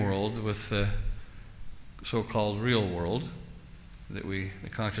dream world with the so-called real world. the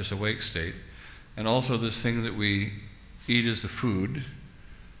conscious awake state, and also this thing that we eat as the food,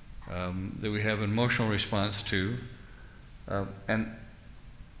 that we have an emotional response to, and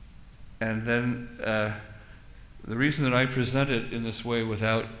then the reason that I present it in this way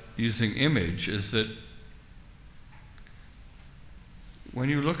without using image is that when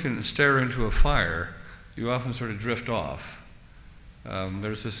you look and stare into a fire, you often sort of drift off.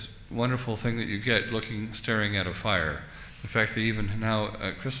 There's this wonderful thing that you get staring at a fire. In fact, they even now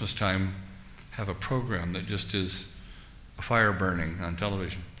at Christmas time have a program that just is a fire burning on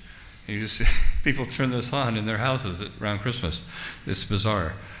television. And you just see people turn this on in their houses around Christmas. It's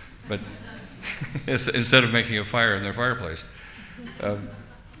bizarre, but instead of making a fire in their fireplace.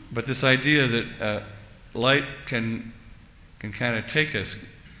 But this idea that light can kind of take us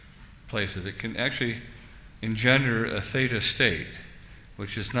places. It can actually engender a theta state,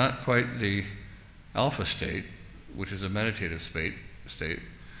 which is not quite the alpha state, which is a meditative state,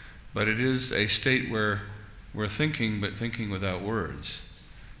 but it is a state where we're thinking, but thinking without words.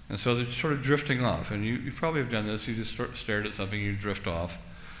 And so they're sort of drifting off. And you probably have done this. You just stared at something, you drift off.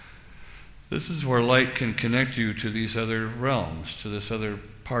 This is where light can connect you to these other realms, to this other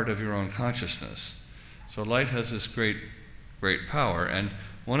part of your own consciousness. So light has this great power. And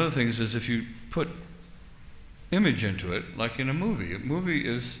one of the things is if you put image into it, like in a movie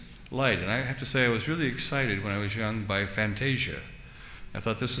is light. And I have to say I was really excited when I was young by Fantasia. I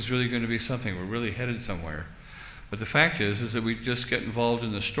thought this was really going to be something. We're really headed somewhere. But the fact is that we just get involved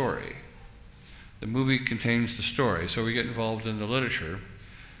in the story. The movie contains the story, so we get involved in the literature.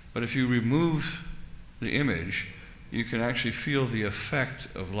 But if you remove the image, you can actually feel the effect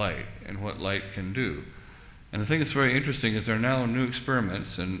of light and what light can do. And the thing that's very interesting is there are now new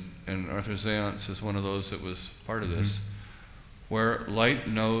experiments, and Arthur Zajonc is one of those that was part of this, where light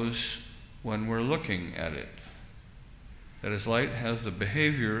knows when we're looking at it. That is, light has the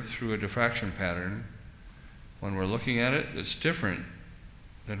behavior through a diffraction pattern when we're looking at it that's different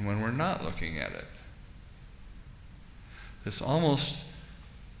than when we're not looking at it. This almost,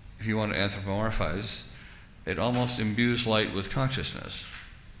 if you want to anthropomorphize, it almost imbues light with consciousness.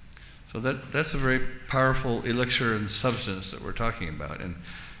 So that's a very powerful elixir and substance that we're talking about.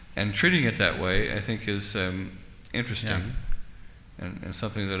 And treating it that way, I think, is interesting and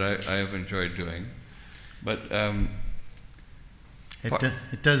something that I have enjoyed doing. But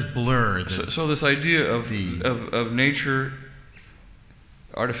it does blur. So this idea of nature,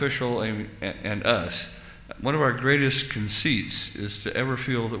 artificial, and us, one of our greatest conceits is to ever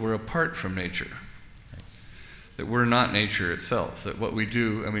feel that we're apart from nature, that we're not nature itself, that what we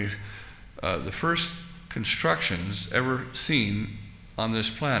do, I mean, the first constructions ever seen on this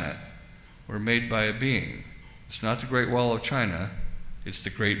planet were made by a being. It's not the Great Wall of China, it's the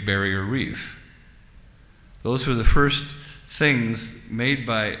Great Barrier Reef. Those were the first things made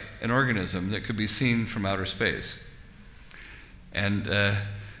by an organism that could be seen from outer space. And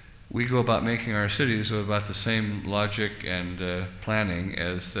we go about making our cities with about the same logic and planning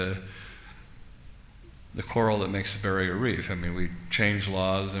as the coral that makes the barrier reef. I mean, we change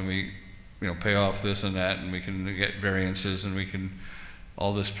laws and we pay off this and that, and we can get variances, and we can,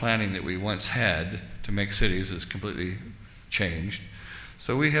 all this planning that we once had to make cities is completely changed.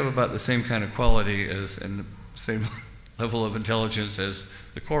 So we have about the same kind of quality as, and the same level of intelligence as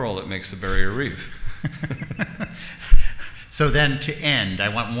the coral that makes the barrier reef. So then to end, I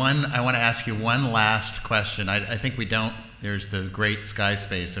want to ask you one last question. I think we don't, there's the great sky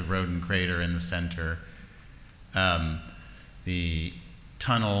space of Roden Crater in the center, the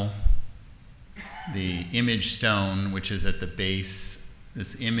tunnel, the image stone, which is at the base,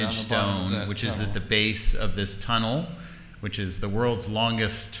 this image stone, which is at the base of this tunnel, which is the world's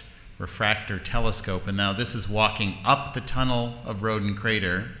longest refractor telescope. And now this is walking up the tunnel of Roden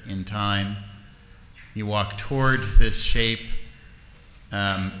Crater in time. You walk toward this shape,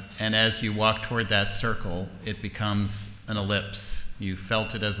 and as you walk toward that circle, it becomes an ellipse. You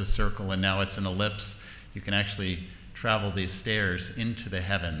felt it as a circle, and now it's an ellipse. You can actually travel these stairs into the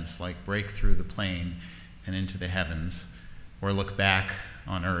heavens, like break through the plane and into the heavens, or look back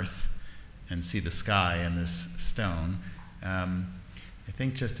on Earth and see the sky and this stone. I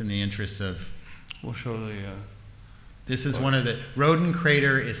think just in the interest of... We'll show the... This is one of the... Roden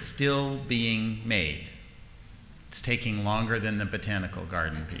Crater is still being made. It's taking longer than the Botanical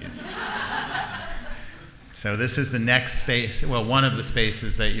Garden piece. So this is the next space, well, one of the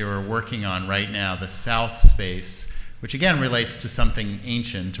spaces that you're working on right now, the south space, which again relates to something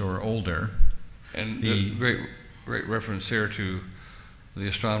ancient or older. And the great reference here to the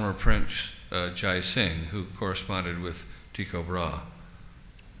astronomer Prince Jai Singh, who corresponded with Tycho Brahe.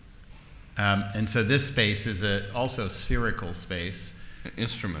 And so this space is also spherical space. An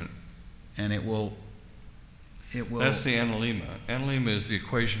instrument. And it will. That's the analemma. Analemma is the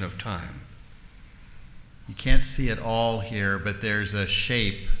equation of time. You can't see it all here, but there's a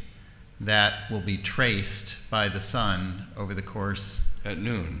shape that will be traced by the sun over the course at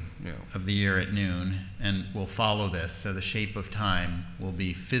noon, yeah, of the year at noon, and will follow this. So the shape of time will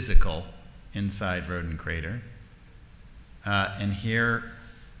be physical inside Roden Crater. And here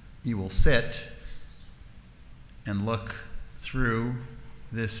you will sit and look through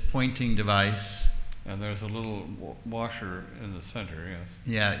this pointing device. And there's a little washer in the center, yes.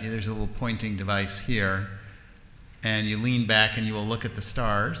 Yeah, there's a little pointing device here. And you lean back and you will look at the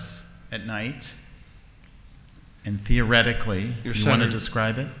stars at night. And theoretically, you want to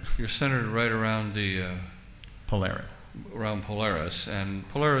describe it? You're centered right around the Polaris. Around Polaris. And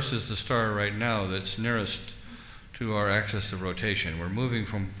Polaris is the star right now that's nearest to our axis of rotation. We're moving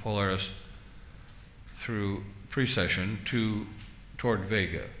from Polaris through precession toward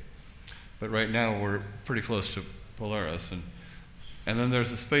Vega. But right now we're pretty close to Polaris. And then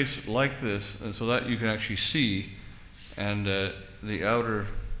there's a space like this, and so that you can actually see. And the outer,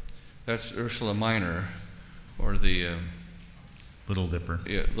 that's Ursula Minor, or the Little Dipper.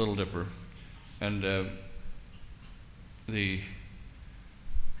 Yeah, Little Dipper. And there's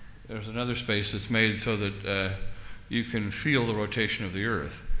another space that's made so that you can feel the rotation of the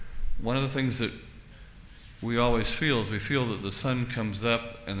Earth. One of the things that we always feel is we feel that the sun comes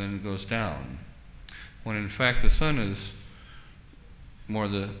up and then goes down, when in fact the sun is more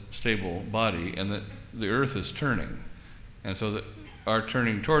the stable body and that the Earth is turning. And so that our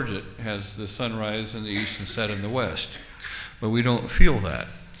turning towards it has the sunrise in the east and set in the west. But we don't feel that.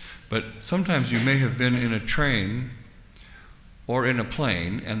 But sometimes you may have been in a train or in a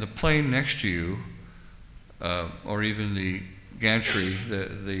plane, and the plane next to you, or even the gantry,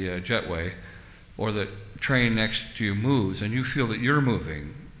 the jetway, or the train next to you moves, and you feel that you're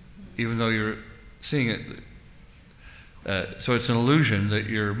moving, even though you're seeing it. So it's an illusion that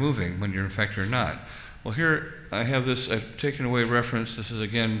you're moving when in fact you're not. Well, here I have this, I've taken away reference. This is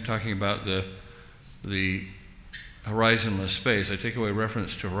again talking about the horizonless space. I take away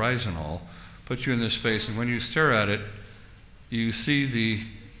reference to horizontal, put you in this space, and when you stare at it, you see the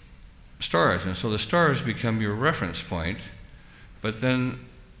stars. And so the stars become your reference point, but then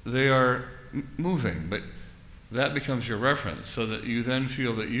they are moving, but that becomes your reference, so that you then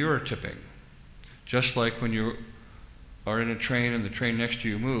feel that you're tipping. Just like when you are in a train and the train next to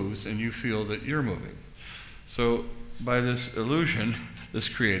you moves and you feel that you're moving. So by this illusion that's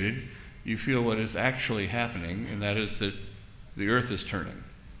created, you feel what is actually happening, and that is that the Earth is turning.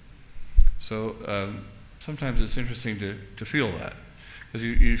 So sometimes it's interesting to feel that, because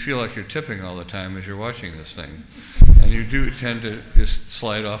you feel like you're tipping all the time as you're watching this thing, and you do tend to just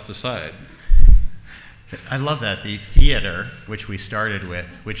slide off the side. I love that, the theater, which we started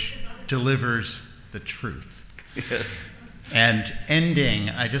with, which delivers the truth. Yes. And ending,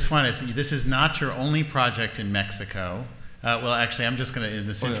 I just want to say, this is not your only project in Mexico. Well, actually, I'm just going to, in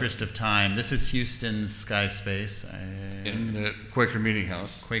this interest of time, this is Houston's Skyspace. In the Quaker Meeting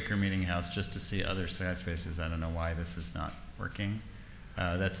House. Quaker Meeting House, just to see other Skyspaces. I don't know why this is not working.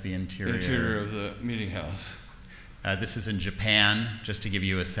 That's the interior. Interior of the meeting house. This is in Japan, just to give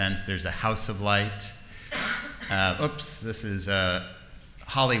you a sense. There's a House of Light. Oops, this is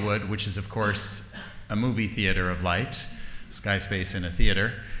Hollywood, which is, of course, a movie theater of light. Skyspace in a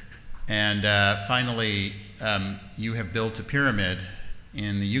theater. And finally, you have built a pyramid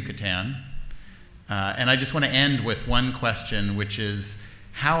in the Yucatan. And I just want to end with one question, which is,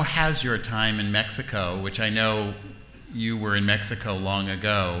 how has your time in Mexico, which I know you were in Mexico long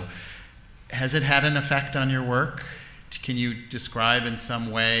ago, has it had an effect on your work? Can you describe in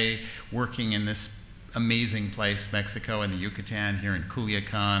some way working in this amazing place, Mexico and the Yucatan, here in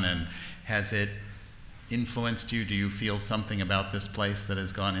Culiacan, and has it influenced you? Do you feel something about this place that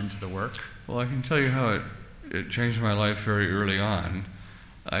has gone into the work? Well, I can tell you how it changed my life very early on.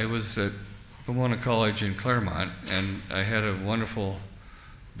 I was at Pomona College in Claremont, and I had a wonderful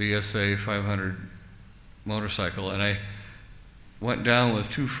BSA 500 motorcycle, and I went down with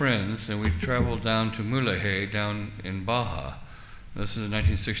two friends, and we traveled down to Mulegé down in Baja. This is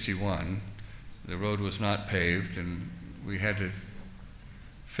 1961. The road was not paved, and we had to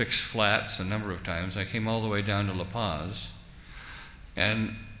fix flats a number of times. I came all the way down to La Paz,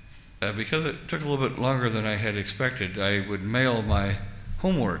 and because it took a little bit longer than I had expected, I would mail my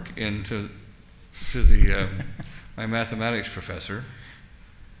homework into the my mathematics professor,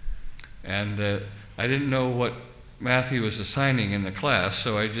 and I didn't know what math he was assigning in the class,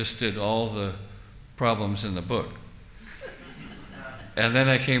 so I just did all the problems in the book. And then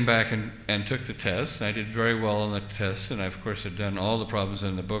I came back and took the test. I did very well on the test, and I, of course, had done all the problems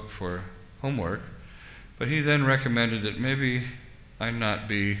in the book for homework. But he then recommended that maybe I not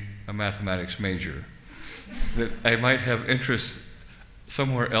be a mathematics major, that I might have interests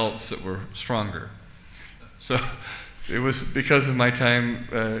somewhere else that were stronger. So it was because of my time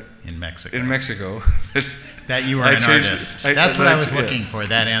in Mexico. That you are an artist. That's what I was looking for,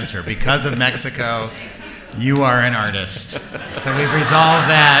 that answer. Because of Mexico, you are an artist. So we've resolved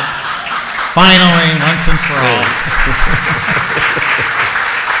that finally, once and for all.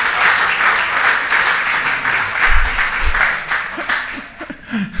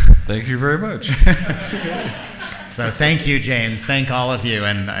 Thank you very much. So thank you, James. Thank all of you.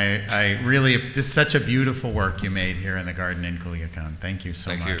 And I really, this is such a beautiful work you made here in the garden in Culiacan. Thank you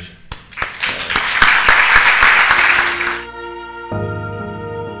so much. Thank you.